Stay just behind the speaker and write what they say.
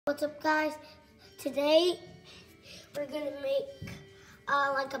What's up, guys? Today we're gonna make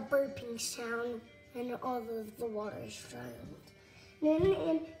like a burping sound, and all of the water is drying.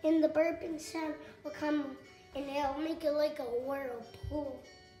 And the burping sound will come, and it'll make it like a whirlpool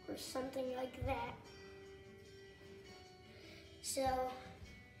or something like that.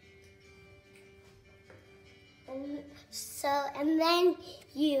 And then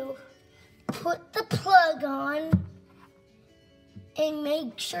you put the plug on. And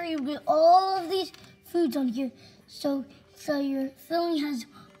make sure you get all of these foods on here so your filling has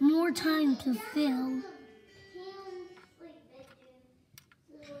more time to fill.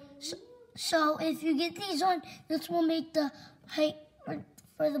 So if you get these on, this will make the height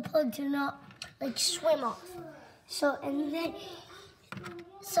for the plug to not like swim off. And then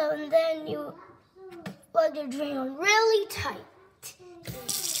you plug your drain on really tight.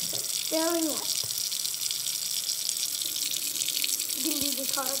 Filling up. You can do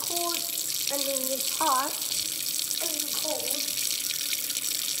this hot or cold, and then this hot, and then cold.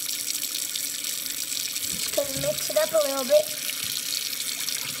 Just gonna mix it up a little bit.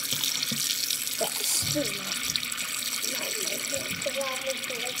 Got a spoon up. Not my hand, because I'll make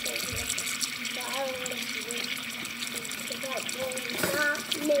it like that. That will not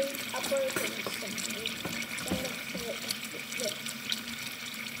make a burping sound.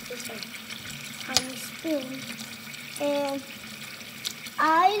 This one. Tiny spoon. And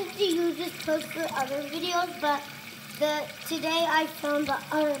I used to use this plug for other videos, but today I found the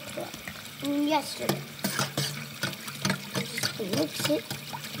other plug. Yesterday. Just mix it,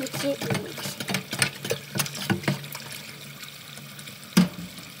 mix it, and mix it.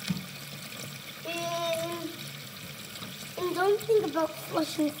 And don't think about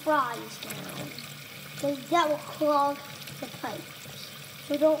flushing fries now, because that will clog the pipes.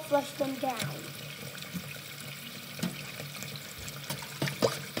 So don't flush them down.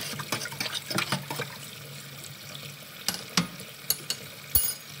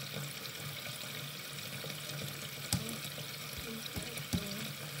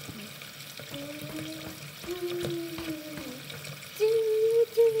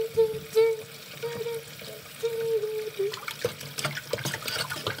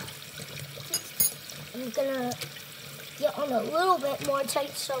 I'm gonna get on a little bit more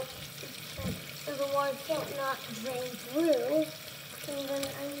tight so the water can't not drain through. And then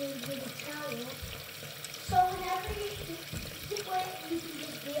I need to get a towel. So whenever you get wet, you can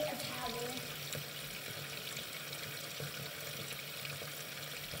just get a towel.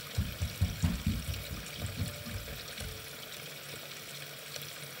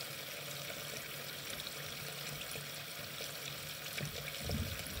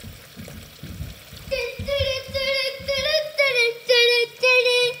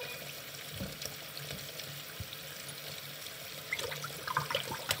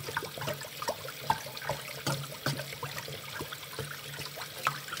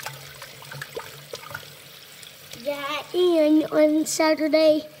 Yeah, and on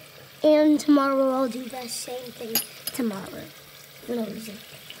Saturday and tomorrow I'll do the same thing tomorrow. Close it.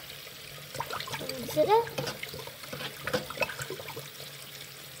 Close it up.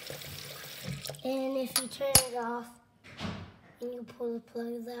 And if you turn it off and you pull the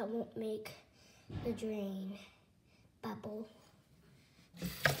plug, that won't make the drain bubble.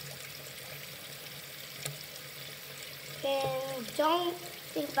 And don't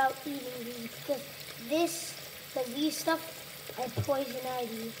think about eating these, because these stuff are poison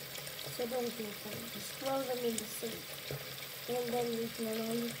ivy, so don't do them. Just throw them in the sink, and then you can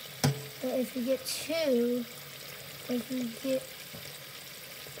on. But if you get two,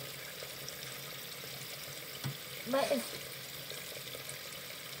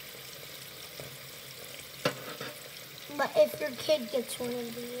 but if your kid gets one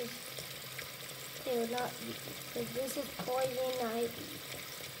of these, they will not eat it, because this is poison ivy.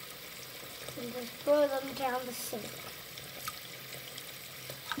 And just throw them down the sink.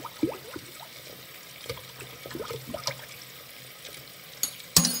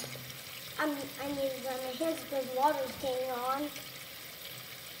 I need to run my hands because water's getting on.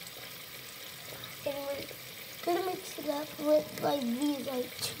 And we're gonna mix it up with like these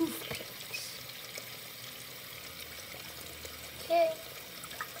toothpicks. Okay.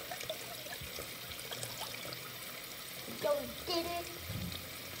 Don't get it.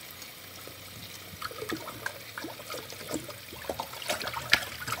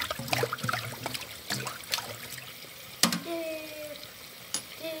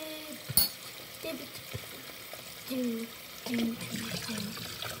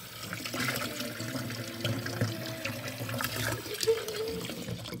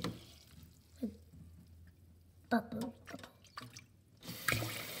 Bubble.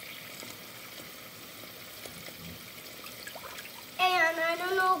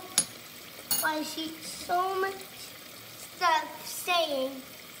 I see so much stuff saying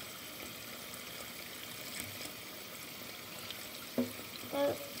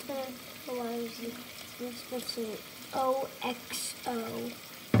the YZ. Let's go to OXO.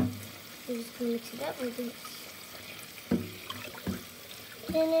 We're just going to that with this.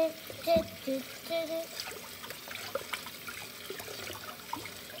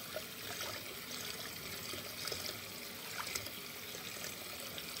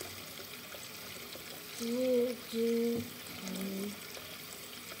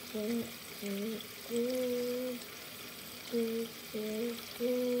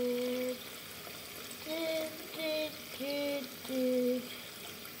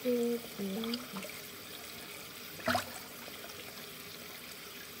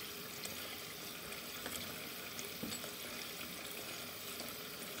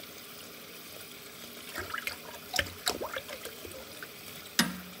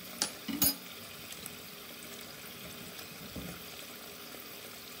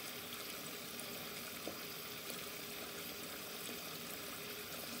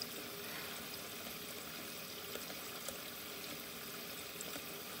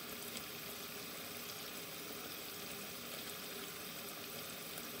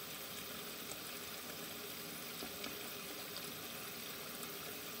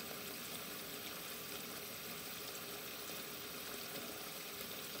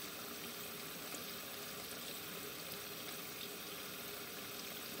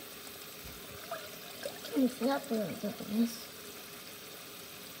 Mix it up a little bit with this.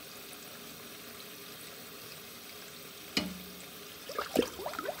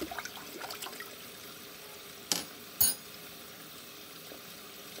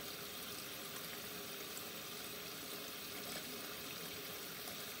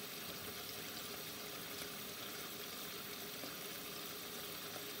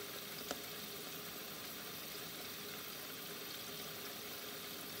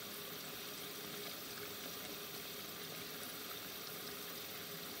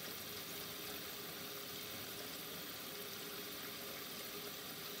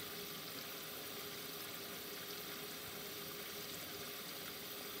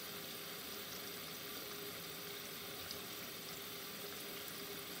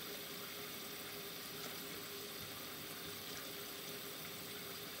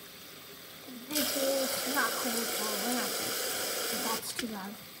 This is not cold water, we're not sure. That's too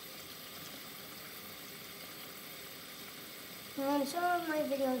loud. And some of my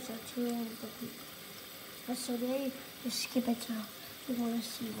videos are too long for people. So they just skip it so we want to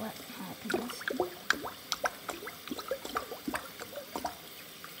see what happens.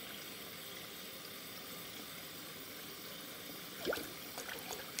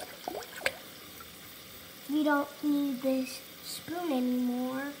 We don't need this spoon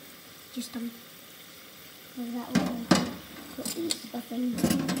anymore. Just that way. Put these stuff in.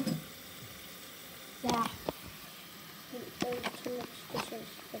 Yeah. There's too much dishes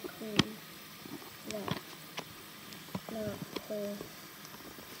to clean. Yeah. Not cool.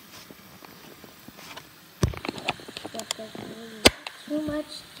 But there's really too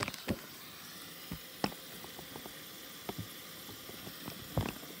much dishes.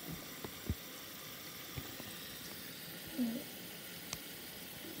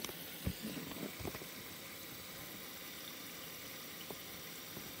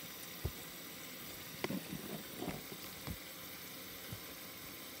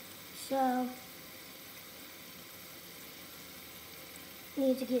 So,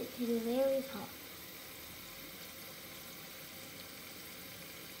 need to get to the very top.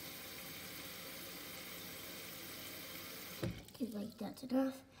 Okay, like that's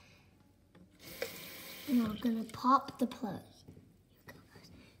enough. And we're gonna pop the plug. Here we go, guys.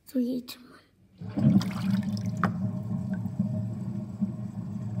 3, 2, 1.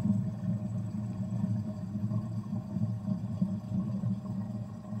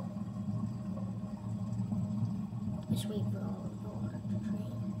 Just wait for all of the water to drain.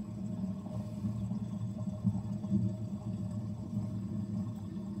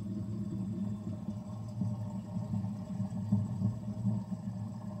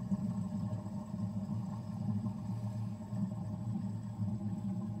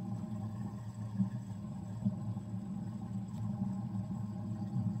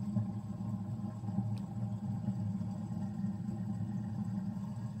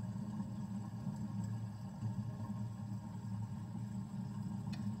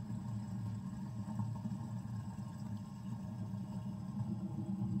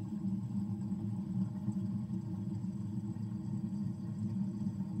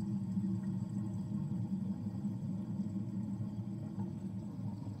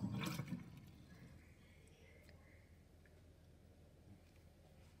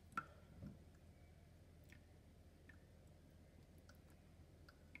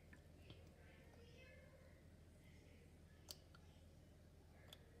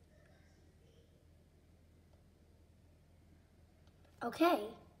 Okay,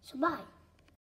 so bye.